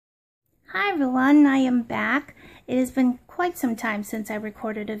Hi everyone, I am back. It has been quite some time since I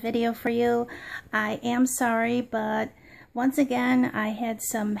recorded a video for you. I am sorry, but once again I had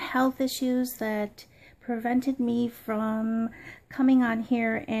some health issues that prevented me from coming on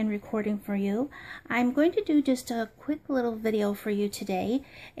here and recording for you. I'm going to do just a quick little video for you today,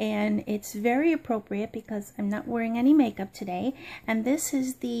 and it's very appropriate because I'm not wearing any makeup today, and this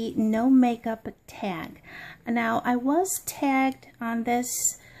is the no makeup tag. Now, I was tagged on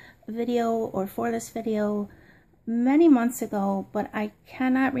this video or for this video many months ago, but I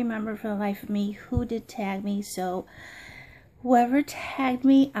cannot remember for the life of me who did tag me. So whoever tagged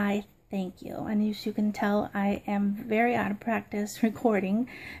me, I thank you. And as you can tell, I am very out of practice recording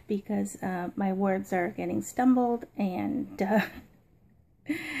because my words are getting stumbled and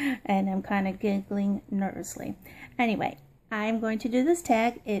and I'm kind of giggling nervously. Anyway, I'm going to do this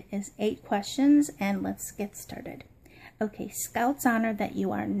tag. It is 8 questions, and let's get started. Okay, Scout's honor that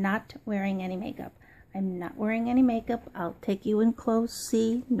you are not wearing any makeup. I'm not wearing any makeup. I'll take you in close.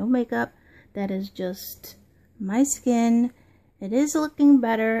 See, no makeup. That is just my skin. It is looking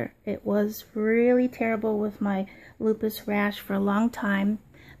better. It was really terrible with my lupus rash for a long time,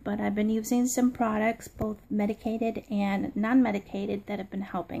 but I've been using some products, both medicated and non-medicated, that have been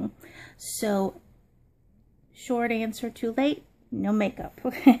helping. So, short answer, too late, no makeup.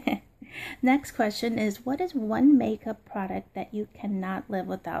 Next question is, what is one makeup product that you cannot live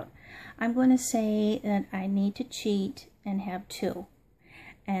without? I'm going to say that I need to cheat and have 2.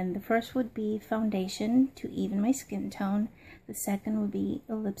 And the first would be foundation to even my skin tone. The second would be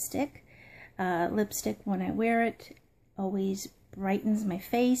a lipstick. Lipstick, when I wear it, always brightens my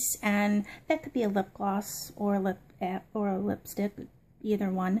face, and that could be a lip gloss or a lipstick, either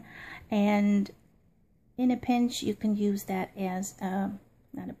one. And in a pinch, you can use that as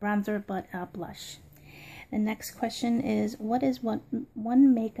not a bronzer, but a blush. The next question is, what is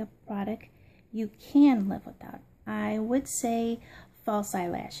one makeup product you can live without? I would say false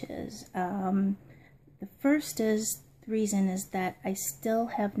eyelashes. The first reason is that I still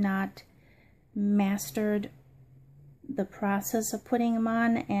have not mastered the process of putting them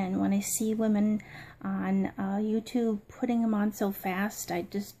on, and when I see women on YouTube putting them on so fast,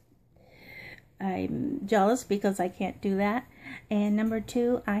 I'm jealous because I can't do that. And number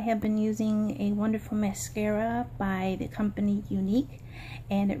 2, I have been using a wonderful mascara by the company Younique,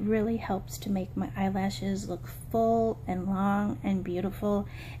 and it really helps to make my eyelashes look full and long and beautiful,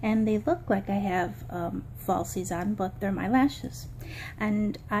 and they look like I have falsies on, but they're my lashes.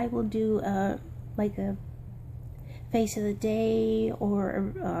 And I will do like a face of the day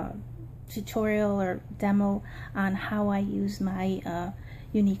or a tutorial or demo on how I use my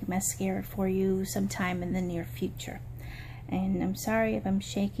Younique mascara for you sometime in the near future. And I'm sorry if I'm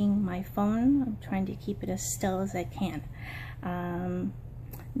shaking my phone. I'm trying to keep it as still as I can.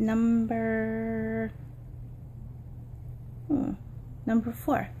 Number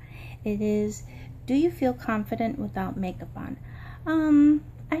 4. It is, do you feel confident without makeup on?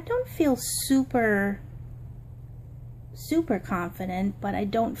 I don't feel super confident, but I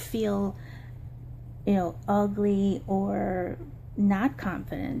don't feel, ugly or not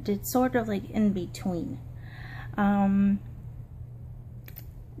confident. It's sort of like in between.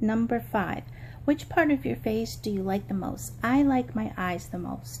 Number 5, which part of your face do you like the most? I like my eyes the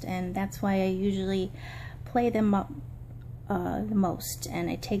most, and that's why I usually play them up the most, and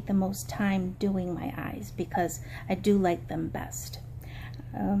I take the most time doing my eyes because I do like them best.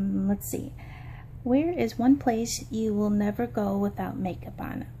 Let's see. Where is one place you will never go without makeup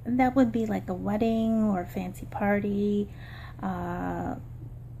on? That would be like a wedding or a fancy party,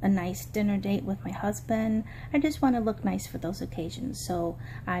 a nice dinner date with my husband. I just want to look nice for those occasions, so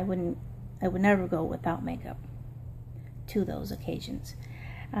I would never go without makeup to those occasions.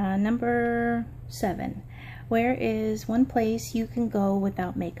 Number 7, where is one place you can go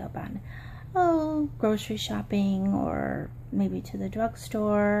without makeup on? Oh, grocery shopping, or maybe to the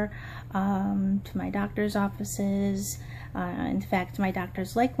drugstore, to my doctor's offices. In fact, my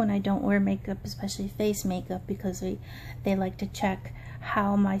doctors like when I don't wear makeup, especially face makeup, because they like to check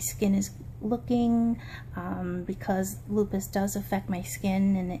how my skin is looking, because lupus does affect my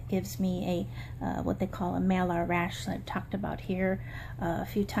skin, and it gives me a what they call a malar rash that I've talked about here a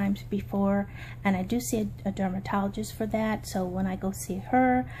few times before. And I do see a dermatologist for that, so when I go see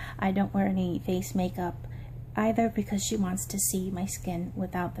her, I don't wear any face makeup either, because she wants to see my skin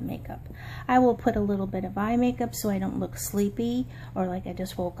without the makeup. I will put a little bit of eye makeup so I don't look sleepy or like I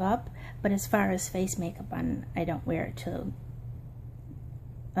just woke up, but as far as face makeup on, I don't wear it to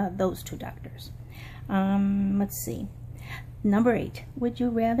those 2 doctors. Let's see. Number 8, would you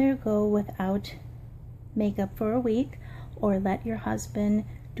rather go without makeup for a week or let your husband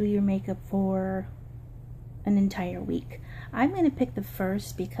do your makeup for an entire week. I'm going to pick the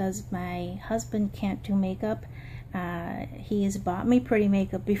 1st because my husband can't do makeup. He has bought me pretty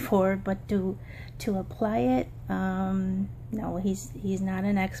makeup before, but to apply it, no, he's not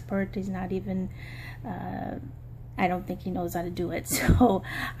an expert. He's not even, I don't think he knows how to do it. So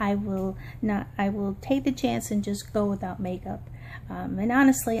I will take the chance and just go without makeup. And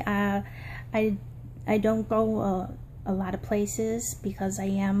honestly, I don't go a lot of places because I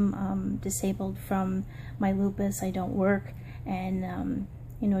am disabled from my lupus. I don't work, and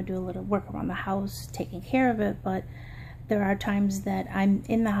you know, do a little work around the house taking care of it, but there are times that I'm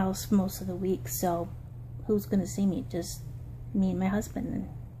in the house most of the week, so who's gonna see me? Just me and my husband, and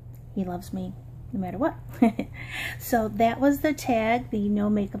he loves me no matter what. So that was the tag, the no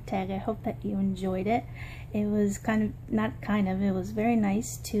makeup tag. I hope that you enjoyed it. It was it was very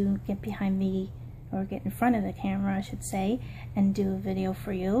nice to get behind the, or get in front of the camera, I should say, and do a video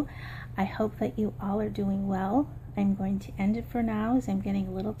for you. I hope that you all are doing well. I'm going to end it for now as I'm getting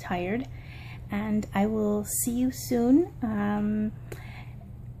a little tired, and I will see you soon.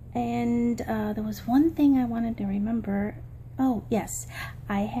 There was one thing I wanted to remember. Oh yes,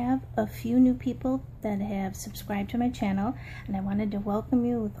 I have a few new people that have subscribed to my channel, and I wanted to welcome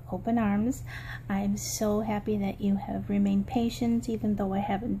you with open arms. I'm so happy that you have remained patient even though I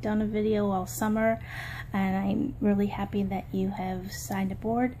haven't done a video all summer, and I'm really happy that you have signed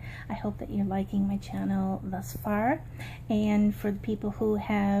aboard. I hope that you're liking my channel thus far, and for the people who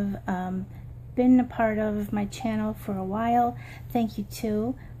have been a part of my channel for a while, thank you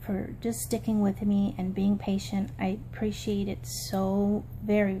too for just sticking with me and being patient. I appreciate it so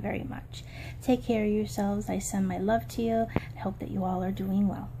very, very much. Take care of yourselves. I send my love to you. I hope that you all are doing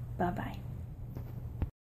well. Bye-bye.